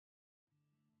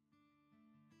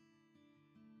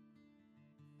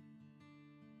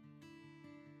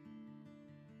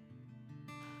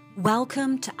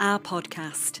Welcome to our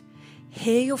podcast.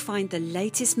 Here you'll find the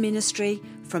latest ministry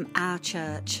from our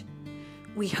church.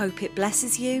 We hope it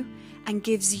blesses you and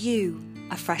gives you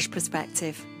a fresh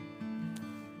perspective.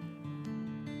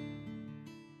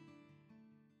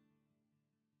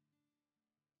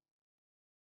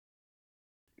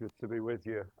 Good to be with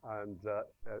you. And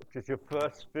if it's your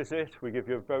first visit, we give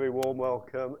you a very warm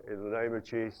welcome in the name of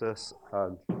Jesus.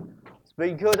 And it's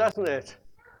been good, hasn't it,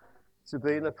 to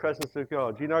be in the presence of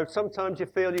God? You know, sometimes you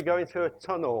feel you're going through a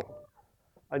tunnel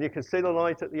and you can see the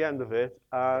light at the end of it.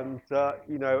 And,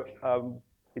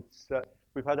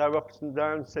 we've had our ups and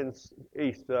downs since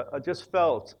Easter. I just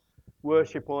felt,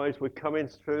 worship-wise, we're coming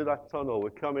through that tunnel. We're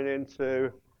coming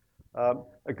into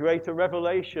a greater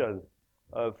revelation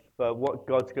of what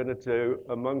God's going to do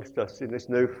amongst us in this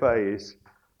new phase.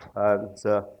 And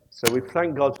so we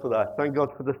thank God for that. Thank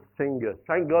God for the singers.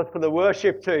 Thank God for the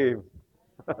worship team.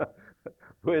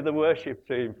 We're the worship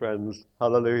team, friends.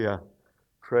 Hallelujah.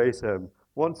 Praise Him.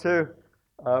 Want to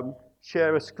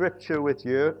share a scripture with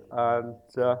you. And,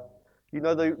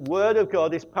 the Word of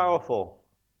God is powerful.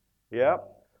 Yeah?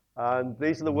 And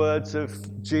these are the words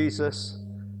of Jesus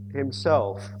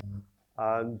Himself.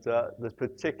 And there's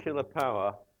particular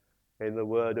power in the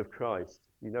word of Christ.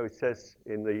 You know, it says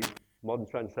in the modern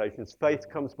translations, faith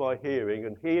comes by hearing,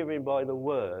 and hearing by the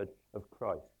word of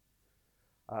Christ.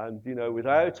 And, you know,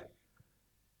 without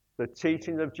the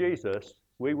teaching of Jesus,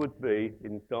 we would be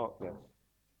in darkness.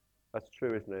 That's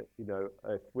true, isn't it? You know,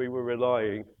 if we were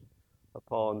relying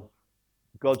upon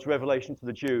God's revelation to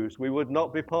the Jews, we would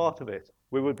not be part of it.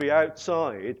 We would be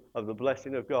outside of the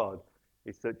blessing of God.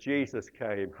 It's that Jesus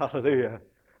came, hallelujah,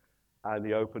 and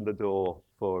He opened the door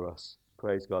for us.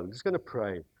 Praise God. I'm just going to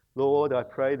pray. Lord, I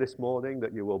pray this morning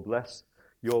that you will bless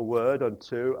your word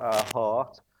unto our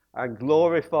heart and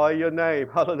glorify your name.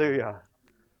 Hallelujah.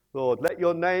 Lord, let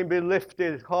your name be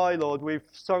lifted high, Lord. We've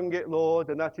sung it, Lord,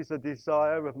 and that is a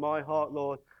desire of my heart,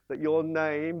 Lord, that your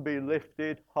name be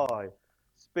lifted high.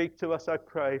 Speak to us, I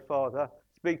pray, Father.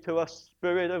 Speak to us,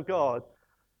 Spirit of God.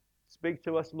 Speak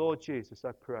to us, Lord Jesus,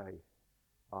 I pray.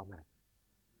 Amen.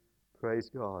 Praise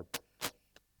God.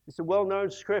 It's a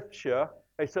well-known scripture.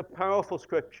 It's a powerful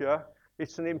scripture.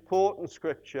 It's an important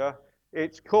scripture.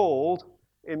 It's called,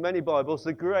 in many Bibles,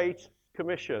 the Great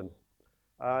Commission.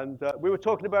 And we were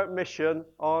talking about mission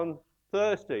on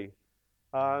Thursday.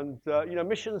 And,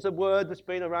 mission's a word that's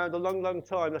been around a long, long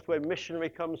time. That's where missionary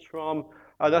comes from.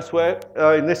 And that's where,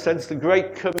 in this sense, the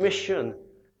Great Commission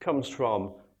comes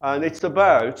from. And it's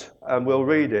about, and we'll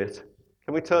read it.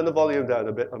 Can we turn the volume down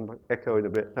a bit? I'm echoing a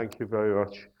bit. Thank you very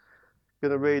much.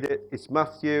 Going to read it. It's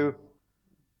Matthew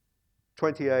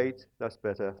 28, that's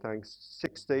better, thanks,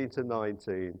 16 to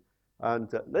 19.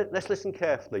 And let's listen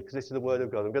carefully, because this is the Word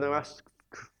of God. I'm going to ask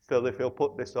Phil if he'll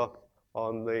put this up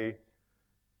on the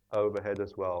overhead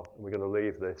as well. And we're going to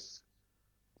leave this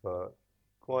for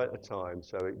quite a time,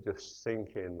 so it just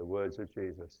sink in, the words of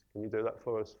Jesus. Can you do that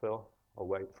for us, Phil? I'll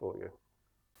wait for you.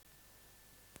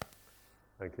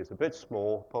 Thank you. It's a bit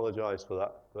small, apologise for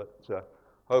that, but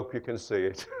hope you can see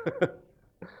it.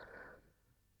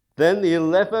 Then the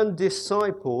 11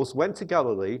 disciples went to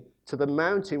Galilee, to the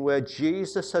mountain where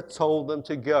Jesus had told them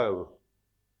to go.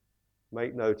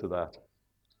 Make note of that.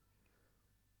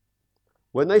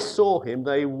 When they saw him,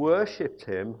 they worshipped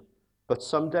him, but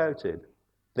some doubted.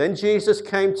 Then Jesus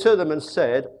came to them and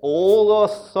said, all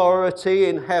authority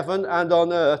in heaven and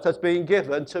on earth has been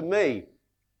given to me.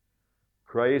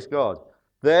 Praise God.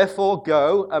 Therefore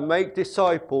go and make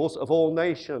disciples of all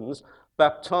nations,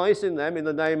 baptizing them in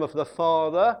the name of the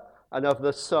Father and of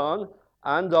the Son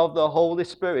and of the Holy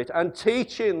Spirit, and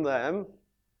teaching them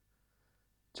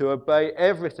to obey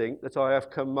everything that I have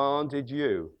commanded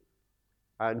you.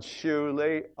 And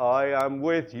surely I am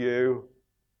with you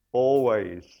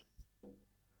always.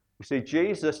 You see,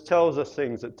 Jesus tells us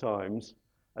things at times,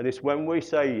 and it's when we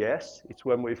say yes, it's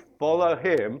when we follow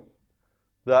him,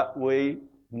 that we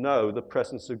know the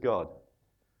presence of God.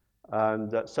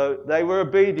 And so they were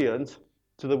obedient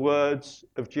to the words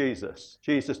of Jesus.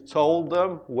 Jesus told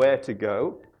them where to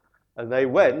go, and they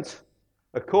went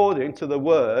according to the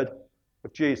word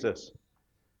of Jesus.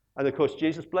 And of course,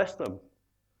 Jesus blessed them.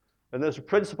 And there's a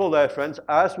principle there, friends.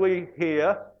 As we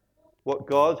hear what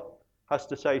God has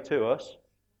to say to us,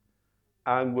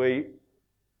 and we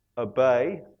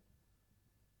obey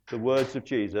the words of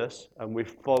Jesus, and we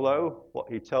follow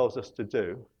what he tells us to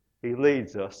do, he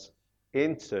leads us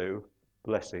into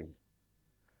blessing.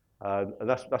 And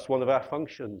that's one of our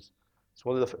functions. It's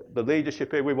one of the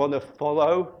leadership here. We want to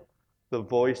follow the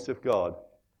voice of God,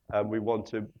 and we want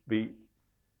to be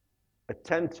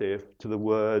attentive to the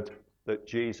word that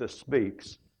Jesus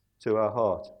speaks to our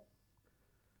heart.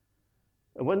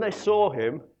 And when they saw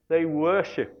him, they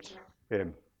worshipped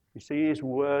him. You see, he is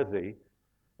worthy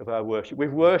of our worship.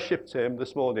 We've worshipped him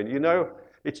this morning. You know,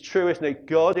 it's true, isn't it?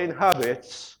 God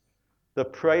inhabits the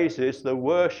praises, the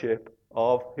worship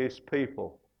of his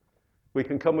people. We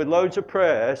can come with loads of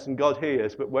prayers and God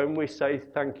hears, but when we say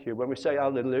thank you, when we say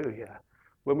hallelujah,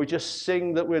 when we just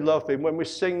sing that we love him, when we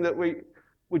sing that we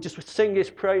just sing his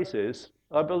praises,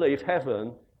 I believe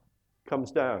heaven comes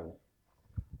down.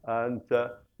 And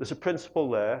there's a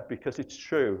principle there because it's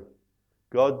true.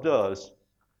 God does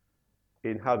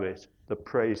inhabit the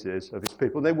praises of his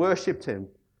people. And they worshipped him.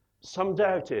 Some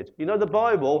doubted. You know, the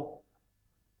Bible,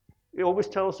 it always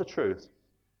tells the truth.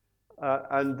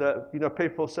 You know,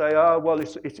 people say, well,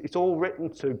 it's all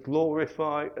written to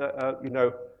glorify,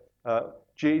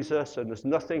 Jesus, and there's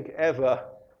nothing ever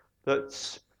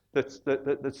that's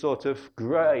sort of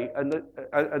grey. And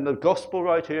the gospel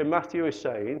writer in Matthew is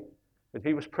saying, and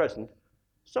he was present,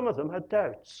 some of them had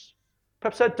doubts.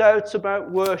 Perhaps had doubts about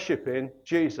worshipping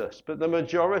Jesus, but the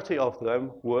majority of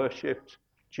them worshipped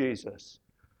Jesus.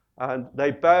 And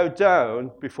they bowed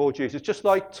down before Jesus, just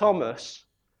like Thomas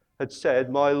had said,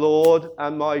 my Lord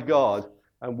and my God,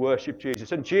 and worshipped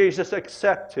Jesus. And Jesus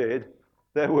accepted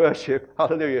their worship.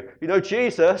 Hallelujah. You know,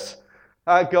 Jesus,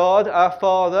 our God, our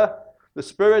Father, the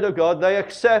Spirit of God, they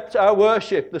accept our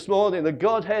worship this morning. The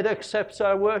Godhead accepts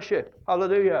our worship.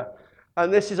 Hallelujah.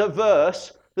 And this is a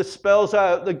verse that spells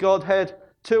out the Godhead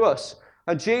to us.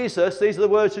 And Jesus, these are the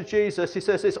words of Jesus, he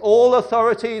says this, all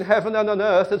authority in heaven and on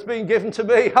earth has been given to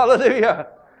me. Hallelujah.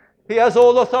 He has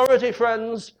all authority,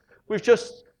 friends. We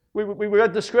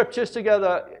read the scriptures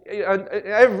together, and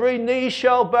every knee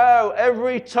shall bow,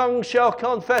 every tongue shall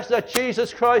confess that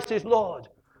Jesus Christ is Lord,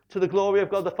 to the glory of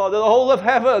God the Father. The whole of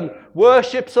heaven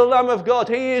worships the Lamb of God.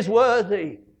 He is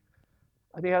worthy,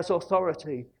 and he has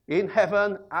authority in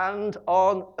heaven and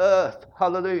on earth.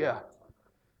 Hallelujah.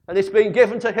 And it's been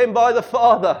given to him by the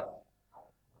Father.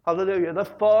 Hallelujah. The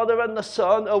Father and the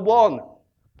Son are one.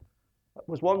 That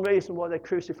was one reason why they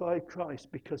crucified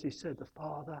Christ, because he said the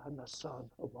Father and the Son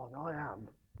are one. I am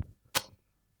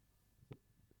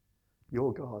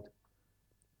your God.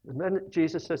 And then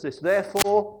Jesus says this,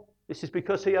 therefore, this is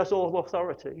because he has all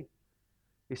authority.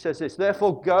 He says this,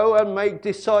 therefore go and make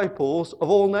disciples of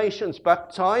all nations,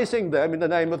 baptizing them in the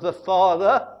name of the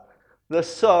Father, the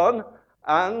Son,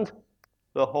 and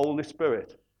the Holy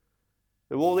Spirit.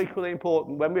 They're all equally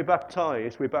important. When we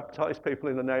baptize people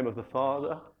in the name of the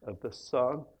Father, of the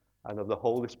Son, and of the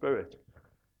Holy Spirit.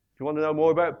 If you want to know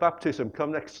more about baptism,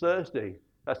 come next Thursday.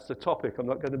 That's the topic. I'm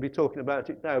not going to be talking about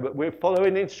it now, but we're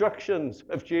following the instructions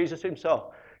of Jesus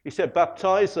himself. He said,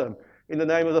 baptize them in the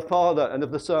name of the Father, and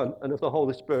of the Son, and of the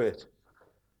Holy Spirit.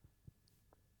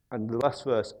 And the last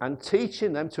verse, and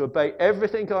teaching them to obey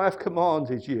everything I have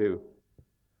commanded you.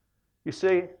 You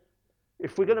see,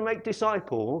 if we're going to make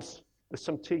disciples, there's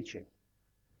some teaching.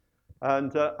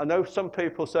 And I know some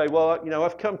people say, well, you know,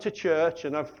 I've come to church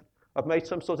and I've made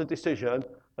some sort of decision,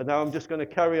 and now I'm just going to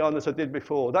carry on as I did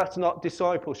before. That's not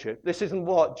discipleship. This isn't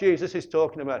what Jesus is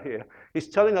talking about here. He's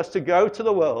telling us to go to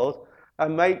the world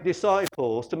and make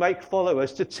disciples, to make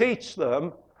followers, to teach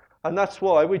them. And that's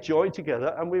why we join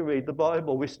together and we read the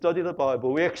Bible. We study the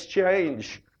Bible. We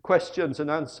exchange questions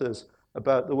and answers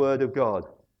about the Word of God.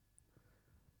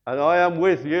 And I am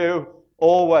with you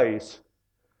always.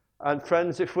 And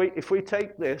friends, if we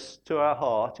take this to our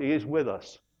heart, he is with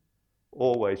us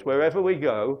always. Wherever we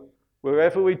go,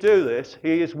 wherever we do this,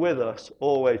 he is with us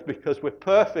always, because we're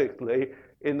perfectly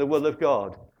in the will of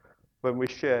God when we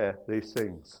share these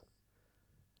things.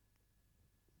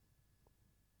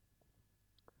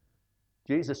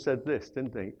 Jesus said this,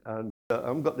 didn't he? And I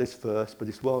haven't got this verse, but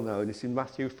it's well known. It's in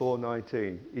Matthew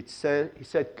 4:19. He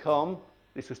said, come,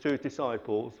 this was to his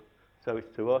disciples, so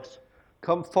it's to us,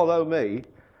 come follow me,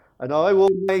 and I will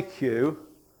make you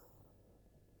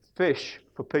fish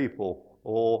for people,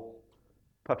 or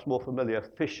perhaps more familiar,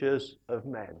 fishers of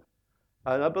men.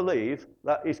 And I believe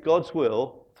that is God's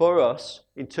will for us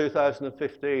in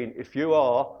 2015. If you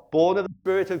are born of the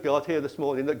Spirit of God here this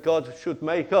morning, that God should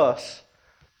make us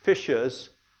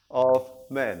fishers of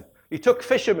men. He took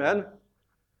fishermen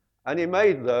and he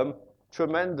made them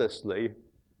tremendously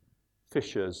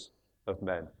fishers of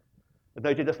men. And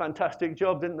they did a fantastic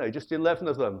job, didn't they? Just 11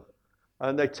 of them.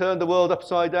 And they turned the world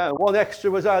upside down. One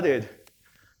extra was added.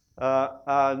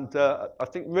 I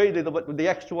think really the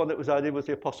extra one that was added was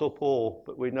the Apostle Paul.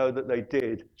 But we know that they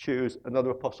did choose another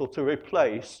apostle to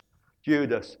replace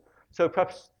Judas. So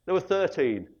perhaps there were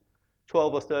 13,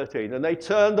 12 or 13. And they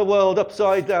turned the world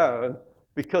upside down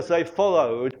because they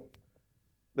followed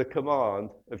the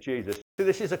command of Jesus. So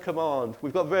this is a command.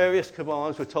 We've got various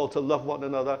commands. We're told to love one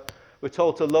another. We're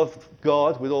told to love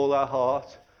God with all our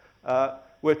heart.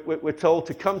 We're told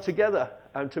to come together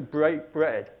and to break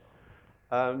bread.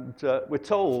 And we're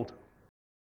told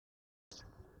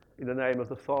in the name of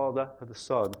the Father, of the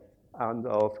Son, and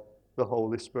of the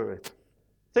Holy Spirit.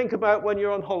 Think about when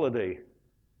you're on holiday.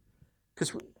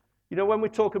 Because, when we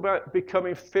talk about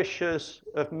becoming fishers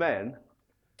of men,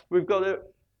 we've got to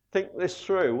think this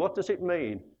through. What does it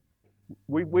mean?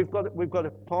 We've got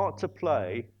a part to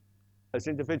play as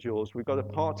individuals. We've got a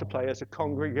part to play as a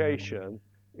congregation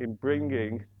in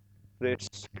bringing this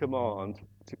command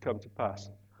to come to pass.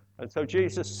 And so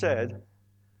Jesus said,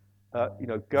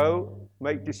 go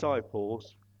make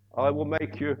disciples. I will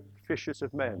make you fishers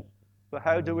of men. But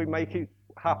how do we make it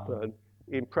happen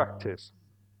in practice?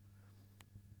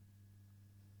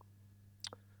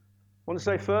 I want to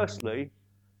say firstly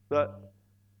that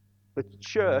the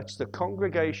church, the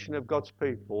congregation of God's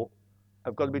people,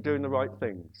 have got to be doing the right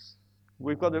things.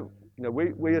 We've got to,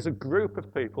 we as a group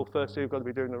of people, firstly, have got to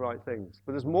be doing the right things.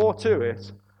 But there's more to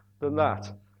it than that,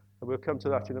 and we'll come to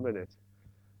that in a minute.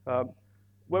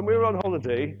 When we were on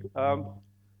holiday,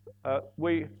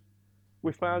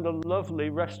 we found a lovely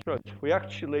restaurant. We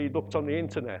actually looked on the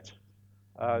internet,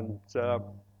 and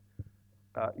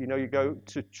you go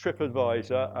to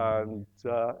TripAdvisor, and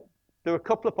there were a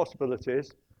couple of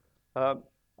possibilities.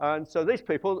 And so these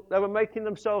people, they were making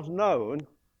themselves known.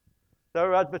 They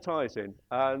were advertising,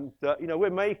 and we're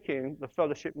making the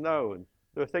fellowship known.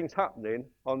 There are things happening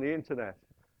on the internet,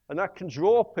 and that can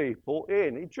draw people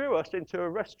in. It drew us into a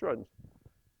restaurant.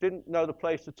 Didn't know the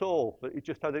place at all, but it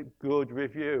just had a good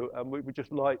review, and we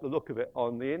just liked the look of it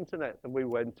on the internet, and we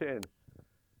went in.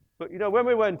 But when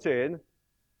we went in,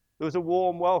 there was a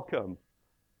warm welcome.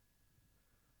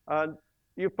 And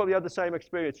you've probably had the same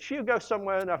experience. If you go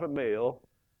somewhere and have a meal,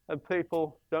 and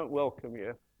people don't welcome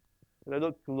you, and they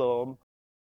look glum,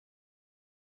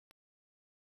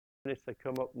 and if they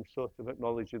come up and sort of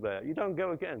acknowledge you there, you don't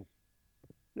go again,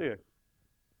 do you?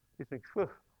 You think, phew,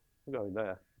 I'm going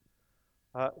there.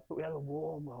 But we had a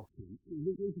warm welcome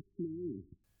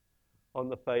on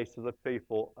the face of the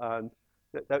people, and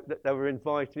they were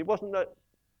invited. It wasn't that,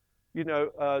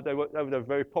 they were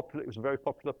very popular. It was a very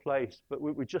popular place, but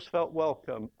we just felt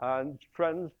welcome. And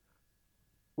friends,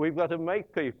 we've got to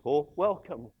make people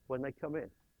welcome when they come in.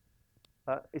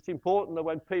 It's important that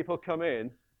when people come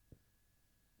in,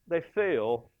 they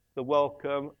feel the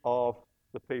welcome of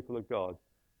the people of God.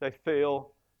 They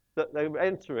feel that they're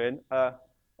entering a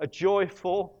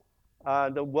joyful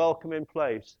and a welcoming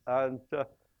place. And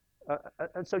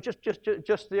so just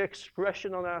the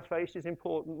expression on our face is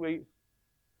important.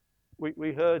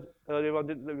 We heard earlier on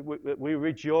that we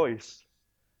rejoice,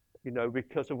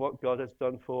 because of what God has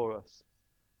done for us.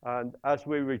 And as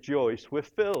we rejoice, we're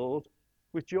filled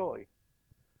with joy.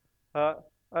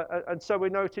 And so we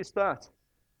noticed that.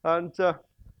 And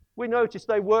we noticed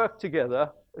they work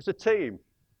together as a team.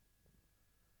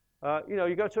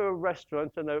 You go to a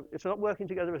restaurant, and if they're not working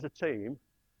together as a team,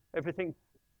 everything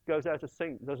goes out of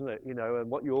sync, doesn't it? And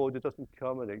what you order doesn't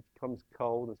come, and it comes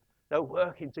cold. They're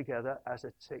working together as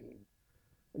a team.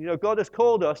 And, God has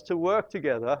called us to work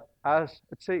together as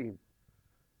a team.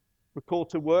 We're called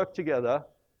to work together,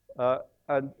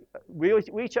 and we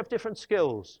each have different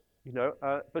skills,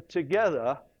 but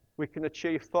together we can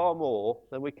achieve far more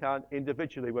than we can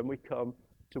individually when we come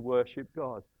to worship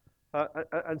God.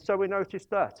 And so we noticed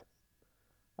that.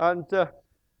 And,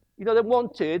 they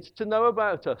wanted to know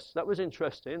about us. That was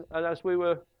interesting. And as we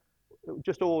were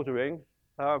just ordering,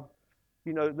 the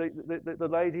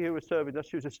lady who was serving us,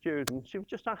 she was a student. She was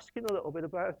just asking a little bit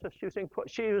about us.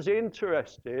 She was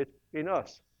interested in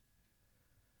us.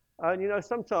 And,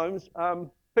 sometimes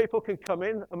people can come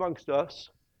in amongst us,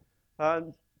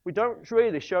 and we don't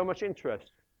really show much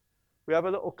interest. We have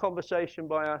a little conversation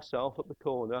by ourselves at the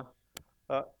corner.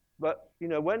 But,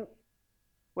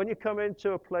 when you come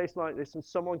into a place like this and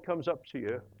someone comes up to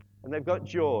you and they've got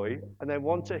joy and they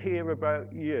want to hear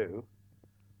about you,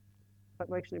 that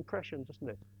makes an impression, doesn't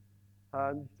it?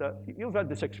 And you've had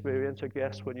this experience, I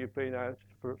guess, when you've been out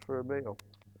for a meal.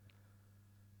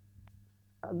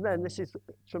 And then this is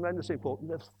tremendously important.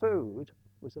 The food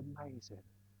was amazing.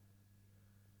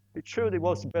 It truly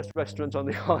was the best restaurant on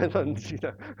the island.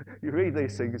 You read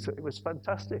these things, it was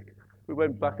fantastic. We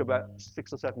went back about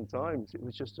 6 or 7 times. It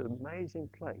was just an amazing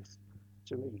place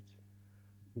to eat,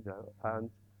 and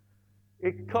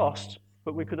it cost,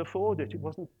 but we could afford it. It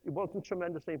wasn't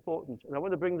tremendously important. And I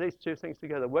want to bring these two things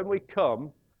together. When we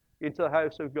come into the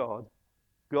house of God,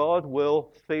 God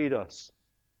will feed us.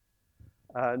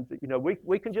 And,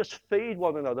 we can just feed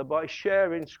one another by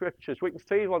sharing scriptures. We can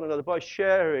feed one another by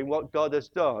sharing what God has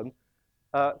done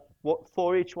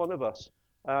for each one of us.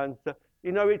 And,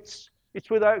 it's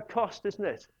without cost, isn't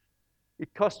it?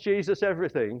 It costs Jesus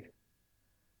everything.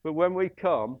 But when we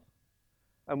come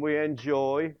and we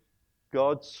enjoy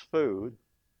God's food,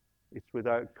 it's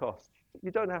without cost.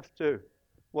 You don't have to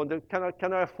wonder,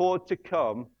 can I afford to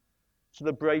come to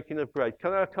the breaking of bread?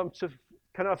 Can I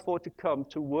afford to come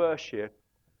to worship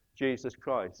Jesus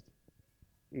Christ?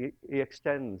 He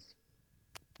extends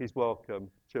his welcome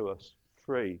to us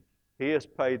free. He has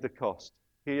paid the cost.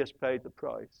 He has paid the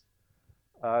price.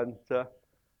 And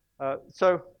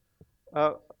so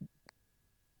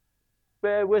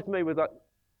bear with me with that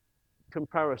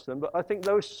comparison, but I think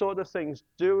those sort of things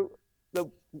that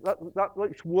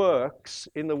which works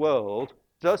in the world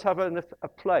does have a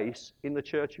place in the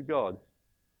Church of God.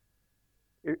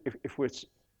 If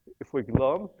we're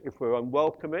glum, if we're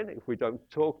unwelcoming, if we don't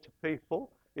talk to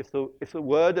people, if the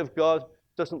Word of God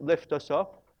doesn't lift us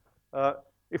up,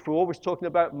 if we're always talking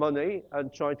about money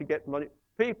and trying to get money,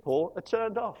 people are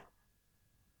turned off.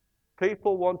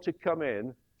 People want to come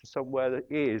in to somewhere that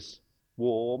is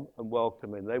warm and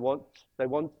welcoming. They want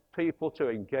people to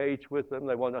engage with them.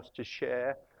 They want us to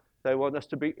share. They want us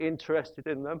to be interested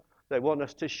in them. They want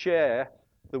us to share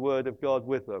the Word of God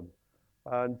with them.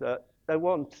 And they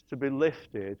want to be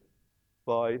lifted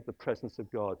by the presence of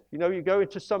God. You go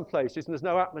into some places and there's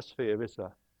no atmosphere, is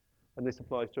there? And this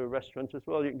applies to a restaurant as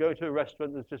well. You can go to a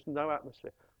restaurant, there's just no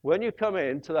atmosphere. When you come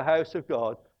into the house of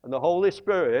God and the Holy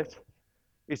Spirit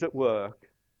is at work,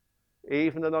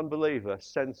 even an unbeliever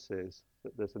senses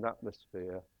that there's an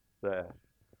atmosphere there.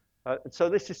 So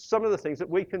this is some of the things that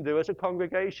we can do as a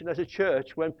congregation, as a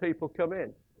church, when people come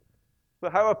in.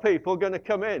 But how are people going to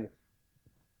come in?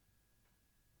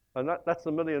 And that's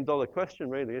the million-dollar question,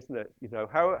 really, isn't it?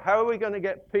 How are we going to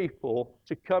get people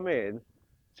to come in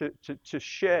to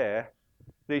share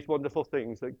these wonderful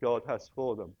things that God has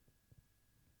for them?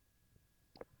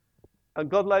 And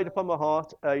God laid upon my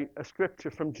heart a scripture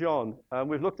from John. And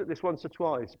we've looked at this once or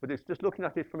twice, but it's just looking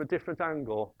at it from a different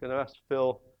angle. I'm going to ask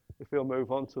Phil if he'll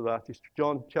move on to that. It's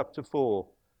John chapter 4.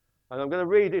 And I'm going to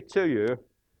read it to you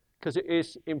because it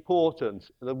is important.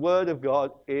 The Word of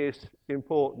God is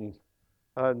important.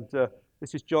 And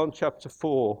this is John chapter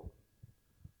 4.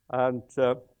 And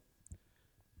it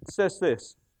says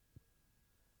this.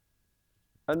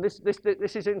 And this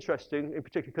is interesting in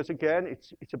particular because, again,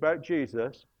 it's about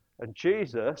Jesus. And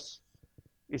Jesus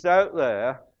is out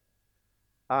there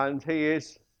and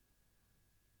he's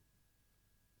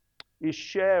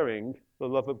sharing the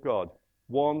love of God,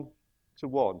 one to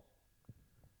one.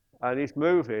 And he's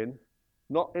moving,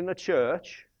 not in the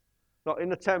church, not in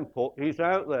the temple. He's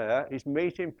out there, he's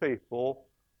meeting people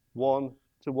one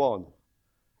to one.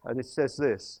 And it says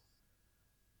this.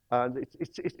 And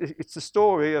it's the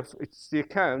story of, it's the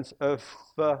account of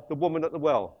the woman at the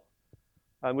well.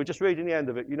 And we're just reading the end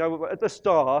of it. At the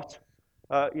start,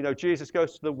 Jesus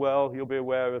goes to the well. You'll be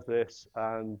aware of this.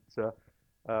 And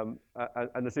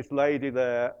there's this lady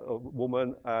there, a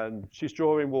woman, and she's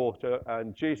drawing water.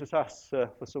 And Jesus asks her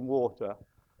for some water.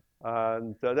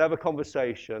 And they have a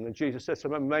conversation. And Jesus says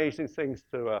some amazing things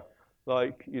to her.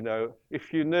 Like,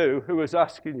 if you knew who was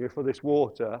asking you for this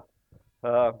water,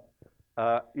 your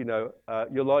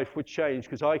life would change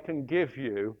because I can give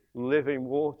you living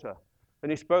water. And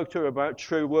he spoke to her about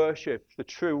true worship. The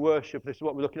true worship, this is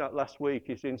what we're looking at last week,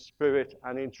 is in spirit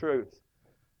and in truth.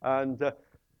 And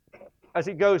as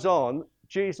it goes on,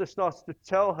 Jesus starts to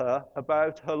tell her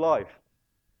about her life.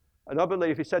 And I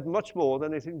believe he said much more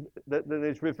than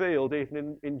is revealed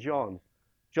even in John.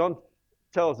 John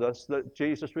tells us that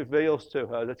Jesus reveals to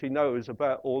her that he knows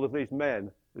about all of these men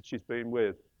that she's been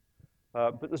with.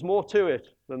 But there's more to it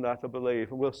than that, I believe.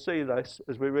 And we'll see this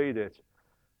as we read it.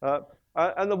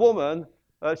 And the woman,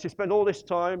 she spent all this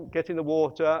time getting the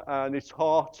water, and it's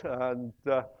hot,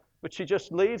 but she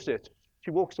just leaves it.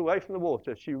 She walks away from the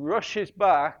water. She rushes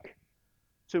back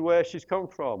to where she's come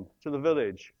from, to the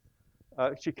village.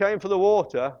 She came for the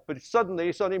water, but suddenly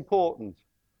it's unimportant.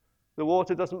 The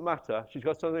water doesn't matter. She's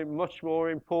got something much more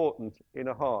important in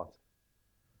her heart.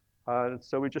 And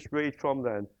so we just read from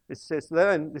then. It says,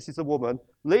 then, this is the woman,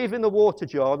 leaving the water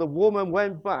jar, the woman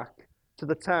went back to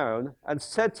the town and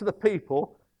said to the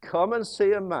people, come and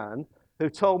see a man who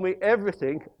told me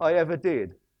everything I ever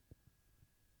did.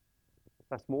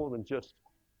 That's more than just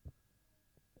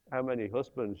how many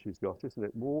husbands she's got, isn't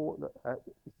it? More,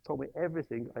 told me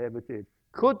everything I ever did.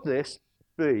 Could this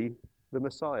be the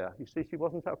Messiah? You see, she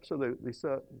wasn't absolutely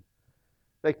certain.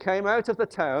 They came out of the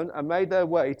town and made their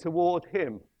way toward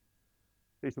him.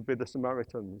 These would be the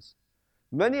Samaritans.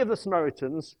 Many of the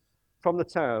Samaritans from the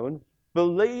town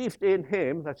believed in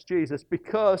him, that's Jesus,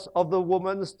 because of the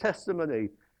woman's testimony.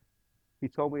 He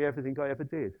told me everything I ever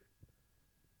did.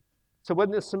 So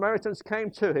when the Samaritans came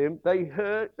to him, they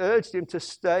urged him to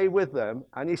stay with them,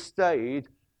 and he stayed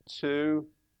 2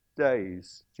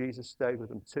 days. Jesus stayed with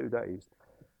them 2 days.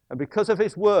 And because of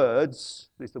his words,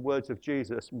 these are the words of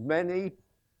Jesus, many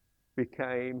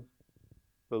became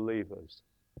believers.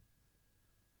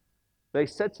 They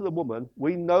said to the woman,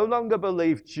 "We no longer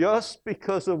believe just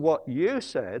because of what you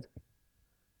said.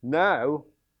 Now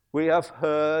we have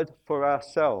heard for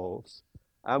ourselves,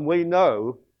 and we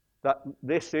know that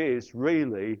this is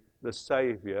really the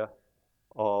Savior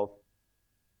of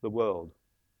the world."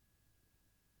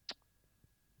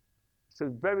 It's a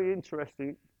very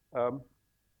interesting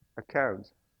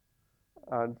account,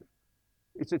 and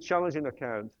it's a challenging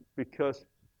account because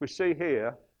we see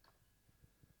here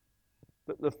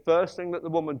that the first thing that the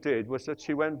woman did was that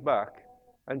she went back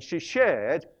and she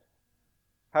shared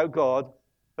how God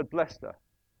had blessed her.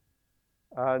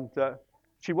 And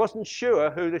she wasn't sure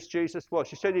who this Jesus was.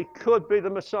 She said he could be the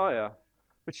Messiah,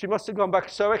 but she must have gone back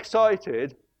so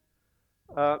excited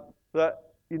that,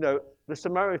 the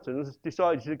Samaritans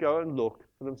decided to go and look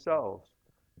for themselves.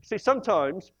 See,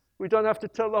 sometimes we don't have to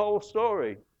tell the whole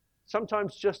story.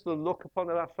 Sometimes just the look upon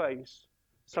our face,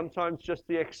 sometimes just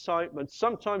the excitement,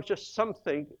 sometimes just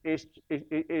something is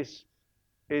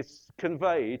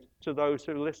conveyed to those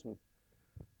who listen.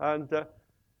 And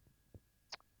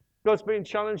God's been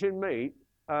challenging me,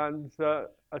 and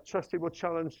I trust he will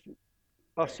challenge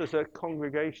us as a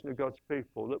congregation of God's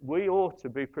people, that we ought to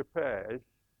be prepared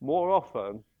more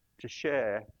often to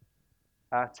share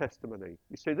our testimony.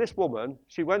 You see, this woman,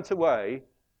 she went away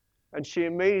and she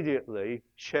immediately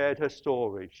shared her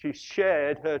story. She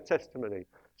shared her testimony.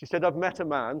 She said, "I've met a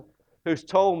man who's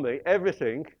told me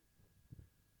everything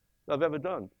I've ever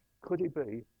done. Could he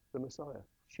be the Messiah?"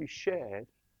 She shared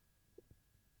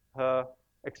her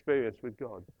experience with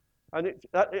God. And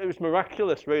it was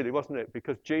miraculous, really, wasn't it?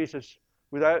 Because Jesus,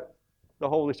 without the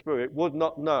Holy Spirit, would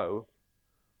not know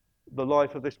the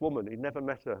life of this woman. He'd never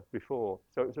met her before.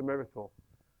 So it was a miracle.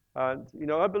 And,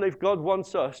 I believe God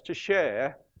wants us to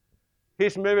share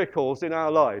his miracles in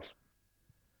our life.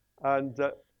 And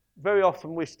very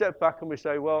often we step back and we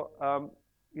say, well,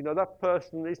 that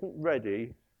person isn't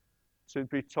ready to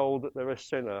be told that they're a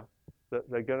sinner, that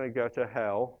they're going to go to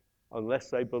hell unless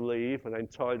they believe and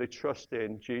entirely trust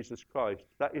in Jesus Christ.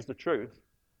 That is the truth.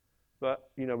 But,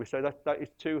 we say that is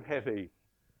too heavy.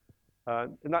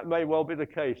 And that may well be the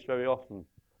case very often.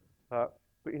 But,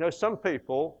 some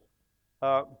people,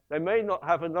 they may not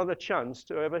have another chance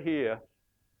to ever hear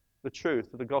the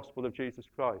truth of the gospel of Jesus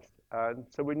Christ. And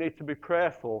so we need to be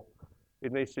prayerful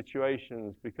in these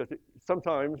situations, because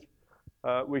sometimes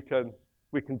we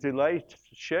can delay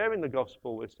sharing the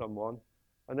gospel with someone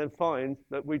and then find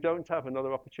that we don't have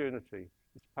another opportunity.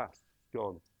 It's past, it's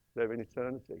gone. They're in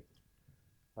eternity.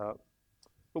 But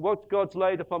what God's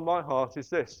laid upon my heart is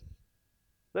this: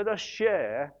 let us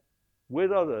share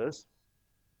with others,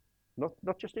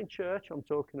 not just in church, I'm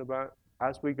talking about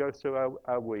as we go through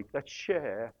our week. Let's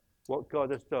share what God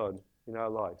has done in our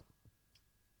life.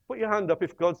 Put your hand up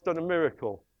if God's done a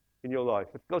miracle in your life.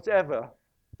 If God's ever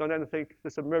done anything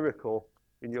that's a miracle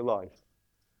in your life.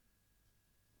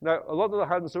 Now, a lot of the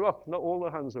hands are up. Not all the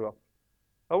hands are up.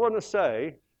 I want to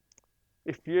say,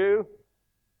 if you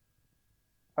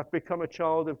have become a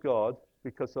child of God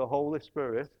because the Holy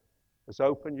Spirit has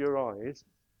opened your eyes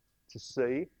to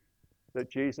see that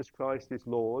Jesus Christ is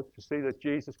Lord, to see that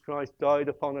Jesus Christ died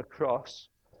upon a cross,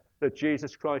 that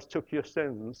Jesus Christ took your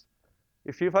sins,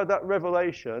 if you've had that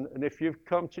revelation, and if you've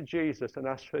come to Jesus and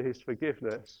asked for his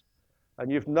forgiveness,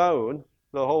 and you've known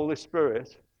the Holy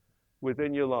Spirit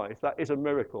within your life, that is a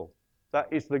miracle. That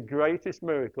is the greatest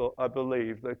miracle, I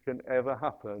believe, that can ever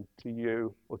happen to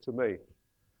you or to me.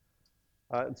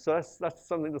 And so that's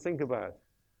something to think about,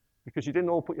 because you didn't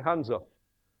all put your hands up.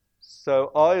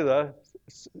 So either,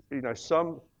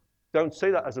 some don't see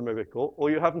that as a miracle,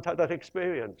 or you haven't had that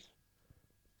experience.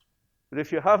 But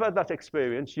if you have had that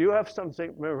experience, you have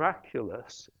something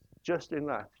miraculous just in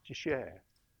that to share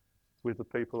with the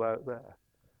people out there.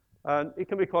 And it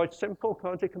can be quite simple,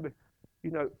 can't it? It can be,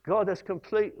 God has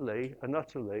completely and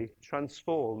utterly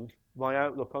transformed my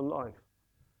outlook on life.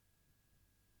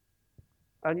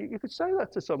 And you could say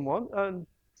that to someone, and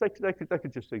they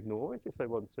could just ignore it if they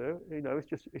want to.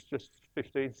 It's just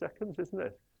 15 seconds, isn't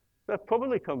it? They'll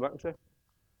probably come back and say,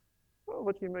 "Well,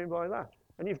 what do you mean by that?"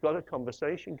 And you've got a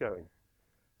conversation going.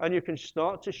 And you can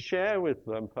start to share with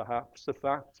them, perhaps, the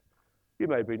fact you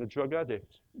may have been a drug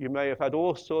addict. You may have had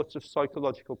all sorts of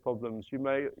psychological problems. You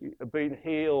may have been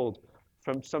healed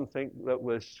from something that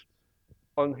was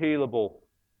unhealable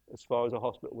as far as a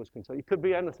hospital was concerned. It could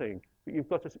be anything, but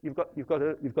you've got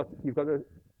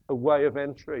a way of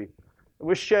entry. And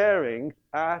we're sharing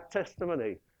our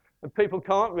testimony. And people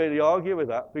can't really argue with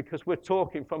that because we're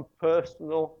talking from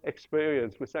personal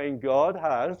experience. We're saying God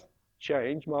has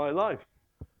changed my life.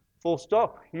 Full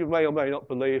stop. You may or may not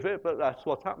believe it, but that's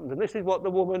what happened. And this is what the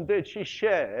woman did. She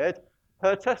shared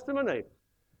her testimony.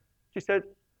 She said,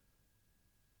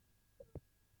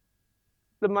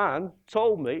 the man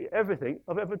told me everything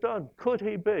I've ever done. Could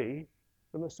he be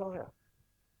the Messiah?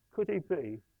 Could he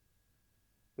be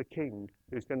the king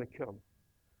who's going to come?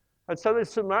 And so the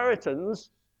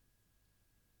Samaritans,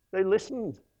 they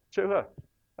listened to her.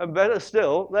 And better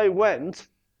still, they went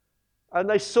and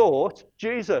they sought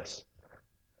Jesus.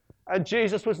 And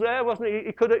Jesus was there, wasn't he?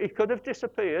 He could have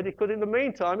disappeared. In the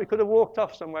meantime, he could have walked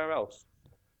off somewhere else.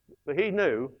 But he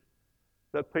knew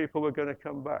that people were going to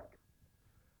come back.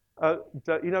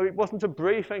 It wasn't a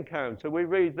brief encounter. We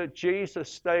read that Jesus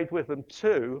stayed with them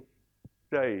 2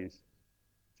 days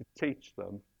to teach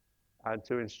them and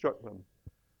to instruct them.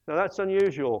 Now that's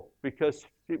unusual because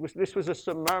this was a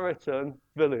Samaritan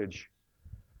village.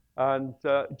 And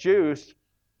Jews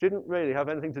didn't really have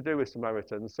anything to do with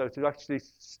Samaritans. So to actually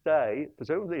stay,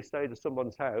 presumably he stayed at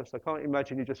someone's house. I can't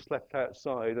imagine he just slept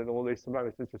outside and all these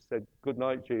Samaritans just said, good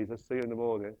night, Jesus, see you in the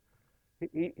morning.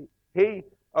 He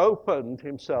opened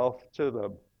himself to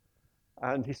them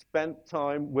and he spent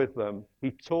time with them.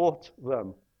 He taught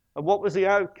them. And what was the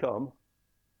outcome?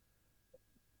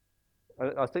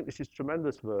 I think this is a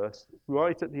tremendous verse.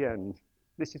 Right at the end,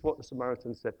 this is what the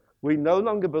Samaritans said. We no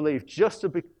longer believe just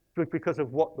because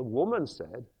of what the woman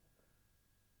said,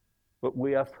 but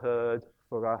we have heard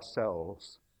for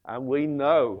ourselves. And we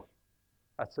know,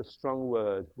 that's a strong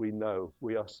word, we know,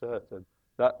 we are certain,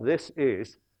 that this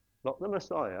is not the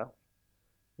Messiah,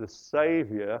 the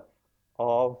Saviour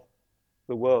of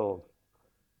the world.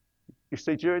 You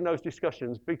see, during those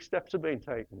discussions, big steps have been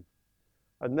taken.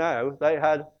 And now they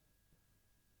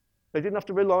didn't have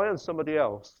to rely on somebody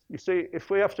else. You see, if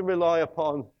we have to rely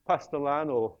upon Pastor Lan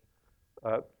or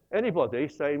anybody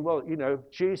saying, well,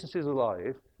 Jesus is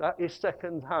alive, that is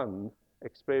second-hand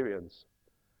experience.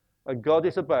 And God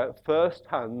is about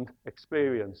first-hand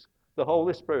experience. The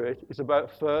Holy Spirit is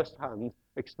about first-hand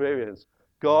experience.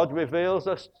 God reveals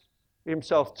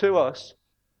himself to us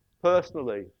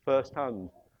personally, first-hand.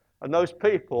 And those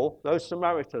people, those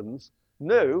Samaritans,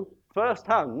 knew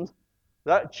first-hand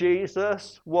that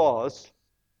Jesus was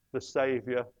the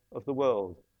Saviour of the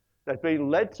world. They'd been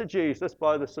led to Jesus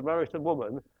by the Samaritan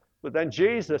woman, but then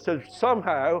Jesus had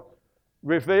somehow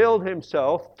revealed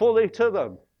himself fully to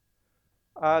them.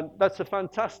 And that's a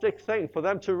fantastic thing for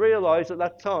them to realize at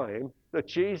that time that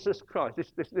Jesus Christ,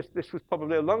 this was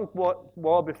probably a long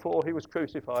while before he was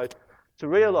crucified, to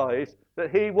realize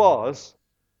that he was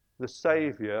the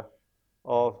Saviour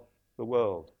of the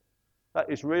world. That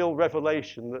is real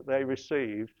revelation that they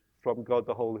received from God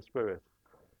the Holy Spirit.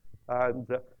 And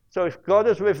so if God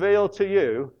has revealed to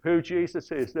you who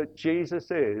Jesus is, that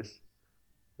Jesus is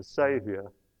the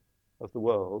Saviour of the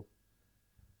world,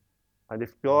 and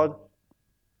if God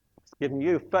has given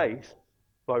you faith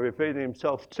by revealing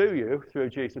himself to you through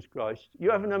Jesus Christ, you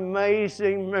have an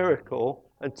amazing miracle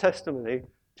and testimony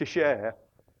to share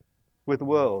with the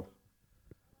world.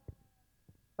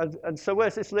 And so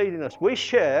where's this leading us? We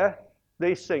share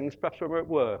these things perhaps when we're at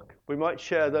work. We might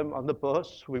share them on the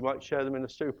bus. We might share them in the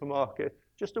supermarket.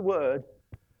 Just a word.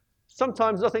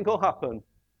 Sometimes nothing will happen.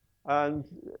 And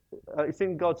it's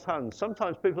in God's hands.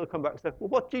 Sometimes people will come back and say, well,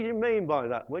 what do you mean by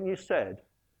that when you said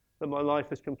that my life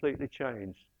has completely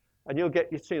changed? And you'll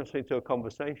get yourself into a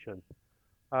conversation.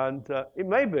 And it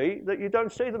may be that you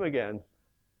don't see them again.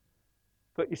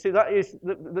 But you see, that is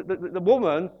the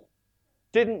woman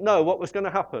didn't know what was going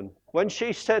to happen. When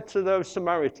she said to those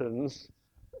Samaritans,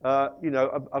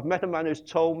 I've met a man who's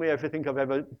told me everything I've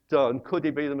ever done. Could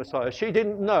he be the Messiah? She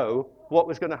didn't know what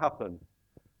was going to happen.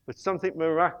 But something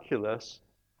miraculous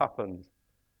happened.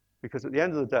 Because at the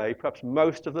end of the day, perhaps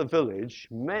most of the village,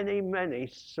 many, many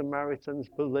Samaritans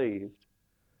believed.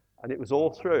 And it was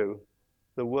all through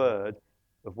the word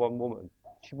of one woman.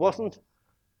 She wasn't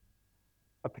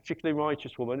a particularly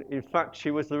righteous woman. In fact,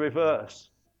 she was the reverse.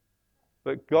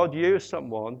 But God used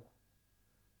someone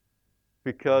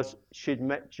because she'd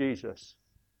met Jesus.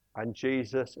 And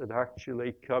Jesus had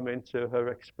actually come into her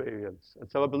experience. And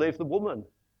so I believe the woman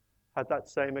had that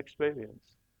same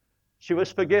experience. She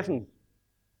was forgiven.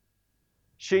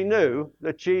 She knew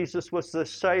that Jesus was the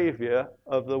Saviour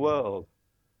of the world.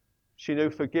 She knew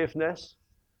forgiveness.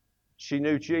 She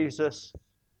knew Jesus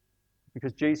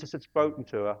because Jesus had spoken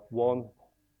to her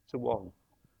one-to-one.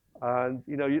 And,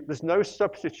 there's no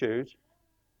substitute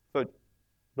for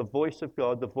the voice of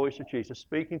God, the voice of Jesus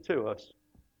speaking to us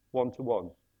one-to-one.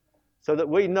 So that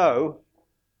we know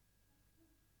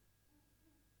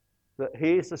that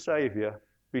he is the Saviour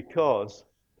because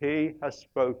he has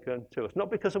spoken to us.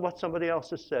 Not because of what somebody else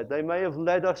has said. They may have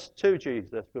led us to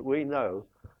Jesus, but we know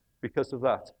because of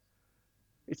that.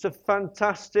 It's a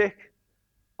fantastic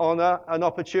honour and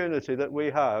opportunity that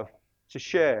we have to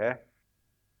share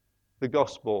the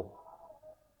gospel.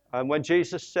 And when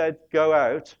Jesus said, go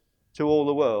out to all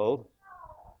the world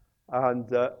and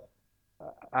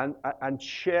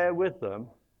share with them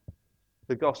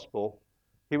the gospel,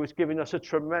 he was giving us a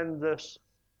tremendous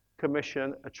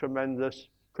commission, a tremendous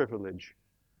privilege.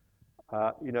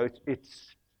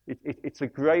 It's the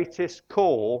greatest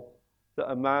call that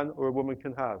a man or a woman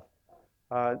can have.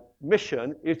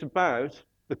 Mission is about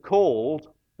the called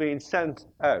being sent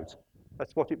out.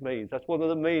 That's what it means. That's one of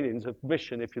the meanings of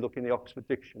mission if you look in the Oxford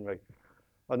Dictionary.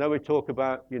 I know we talk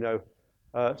about,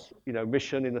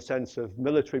 mission in the sense of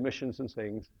military missions and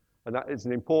things, and that is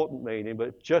an important meaning,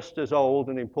 but just as old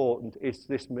and important is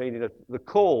this meaning of the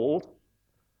called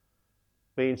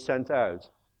being sent out.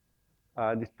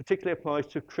 And it particularly applies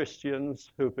to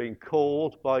Christians who have been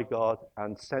called by God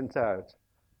and sent out.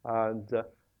 And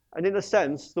in a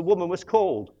sense, the woman was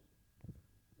called.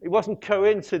 It wasn't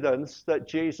coincidence that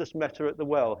Jesus met her at the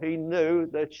well. He knew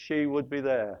that she would be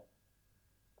there.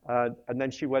 And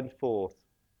then she went forth.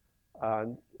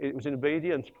 And it was in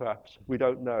obedience, perhaps. We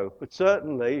don't know. But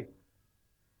certainly,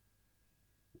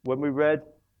 when we read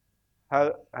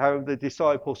how the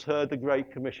disciples heard the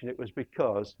Great Commission, it was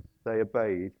because they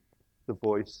obeyed the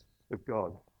voice of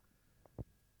God.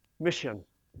 Mission.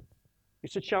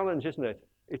 It's a challenge, isn't it?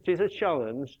 It is a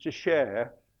challenge to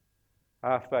share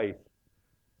our faith.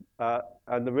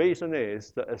 And the reason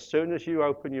is that as soon as you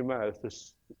open your mouth,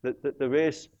 that there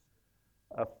is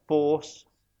a force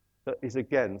that is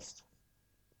against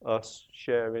us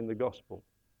sharing the gospel.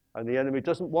 And the enemy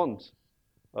doesn't want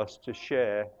us to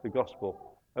share the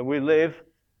gospel. And we live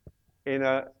in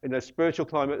a spiritual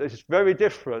climate that is very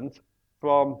different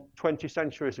from 20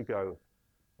 centuries ago.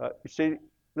 You see,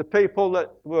 the people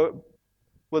that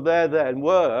were there then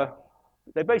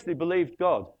they basically believed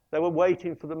God. They were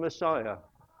waiting for the Messiah.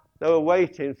 They were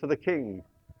waiting for the King.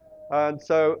 And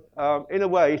so, in a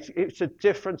way, it's a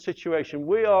different situation.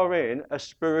 We are in a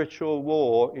spiritual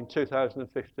war in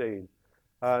 2015.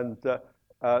 And the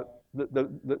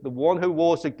one who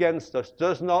wars against us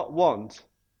does not want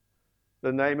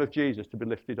the name of Jesus to be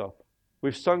lifted up.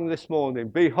 We've sung this morning,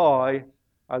 be high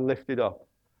and lifted up.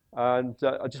 And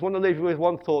I just want to leave you with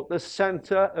one thought. The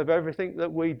center of everything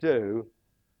that we do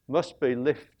must be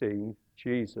lifting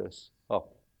Jesus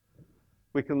up.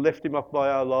 We can lift him up by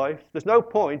our life. There's no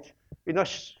point in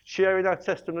us sharing our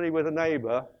testimony with a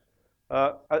neighbour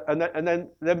and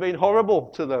then being horrible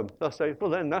to them. They'll say,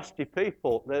 well, they're nasty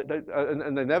people.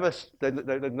 And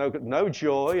they've no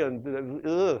joy.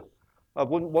 And I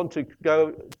wouldn't want to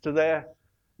go to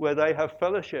where they have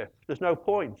fellowship. There's no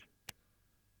point.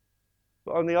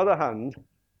 But on the other hand,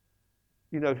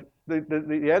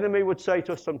 the enemy would say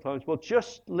to us sometimes, well,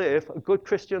 just live a good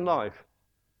Christian life,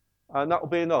 and that will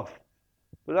be enough.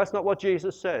 But that's not what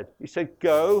Jesus said. He said,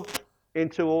 go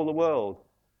into all the world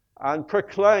and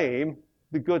proclaim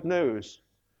the good news.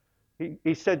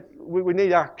 He said, we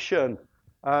need action.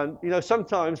 And,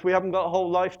 sometimes we haven't got a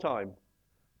whole lifetime.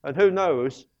 And who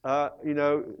knows,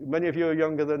 many of you are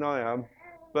younger than I am,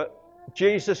 but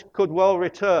Jesus could well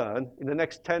return in the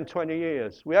next 10, 20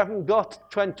 years. We haven't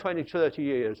got 20, 30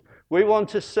 years. We want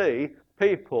to see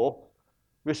people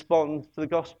respond to the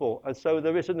gospel. And so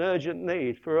there is an urgent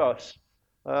need for us.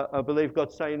 I believe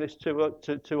God's saying this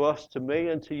to us, to me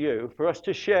and to you, for us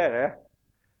to share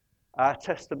our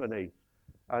testimony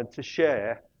and to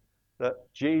share that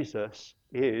Jesus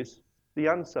is the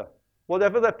answer.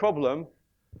 Whatever their problem,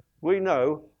 we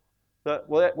know that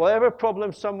whatever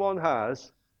problem someone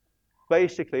has,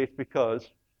 basically it's because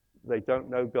they don't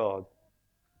know God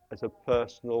as a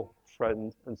personal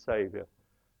friend and Saviour.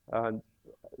 And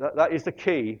that is the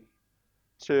key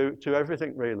to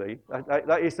everything, really.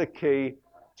 That is the key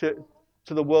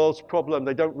to the world's problem.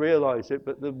 They don't realize it,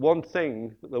 but the one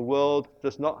thing that the world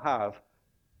does not have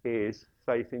is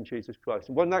faith in Jesus Christ.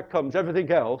 And when that comes,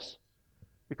 everything else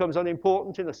becomes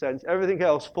unimportant in a sense. Everything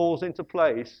else falls into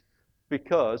place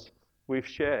because we've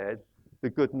shared the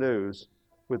good news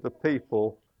with the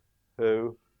people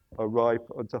who are ripe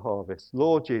unto harvest.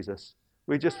 Lord Jesus,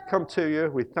 we just come to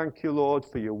you. We thank you, Lord,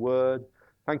 for your word.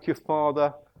 Thank you,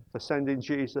 Father, for sending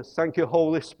Jesus. Thank you,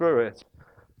 Holy Spirit,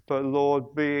 for,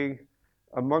 Lord, being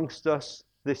amongst us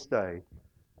this day.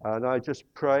 And I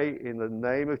just pray in the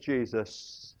name of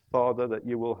Jesus, Father, that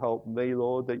you will help me,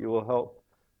 Lord, that you will help,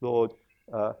 Lord,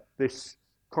 this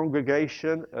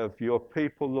congregation of your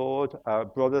people, Lord, our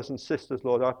brothers and sisters,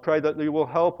 Lord. I pray that you will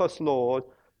help us, Lord,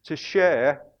 to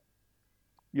share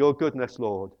your goodness,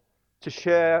 Lord, to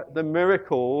share the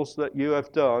miracles that you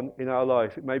have done in our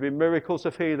life. It may be miracles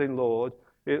of healing, Lord.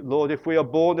 Lord, if we are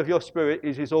born of your Spirit,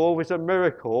 it is always a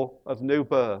miracle of new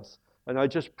birth. And I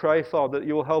just pray, Father, that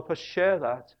you will help us share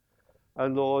that.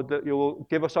 And Lord, that you will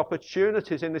give us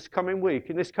opportunities in this coming week,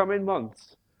 in this coming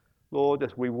month, Lord,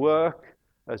 as we work,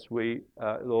 as we,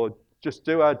 Lord, just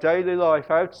do our daily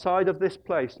life outside of this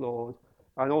place, Lord,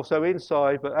 and also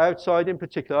inside, but outside in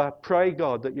particular. I pray,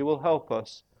 God, that you will help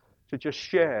us to just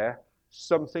share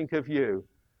something of you,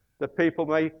 that people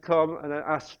may come and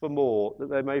ask for more, that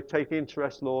they may take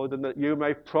interest, Lord, and that you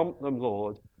may prompt them,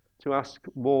 Lord, to ask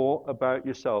more about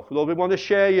yourself. Lord, we want to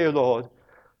share you, Lord.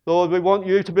 Lord, we want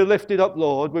you to be lifted up,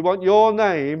 Lord. We want your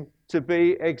name to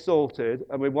be exalted,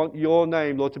 and we want your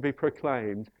name, Lord, to be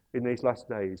proclaimed in these last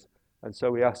days. And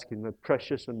so we ask in the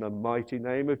precious and the mighty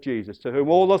name of Jesus, to whom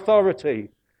all authority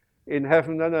in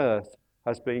heaven and earth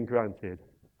has been granted.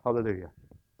 Hallelujah.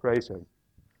 Praise him.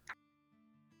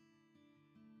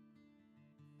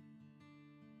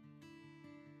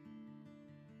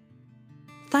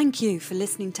 Thank you for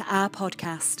listening to our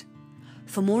podcast.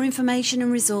 For more information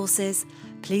and resources,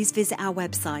 please visit our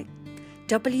website,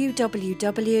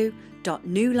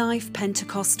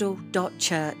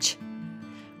 www.newlifepentecostal.church.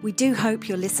 We do hope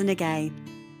you'll listen again.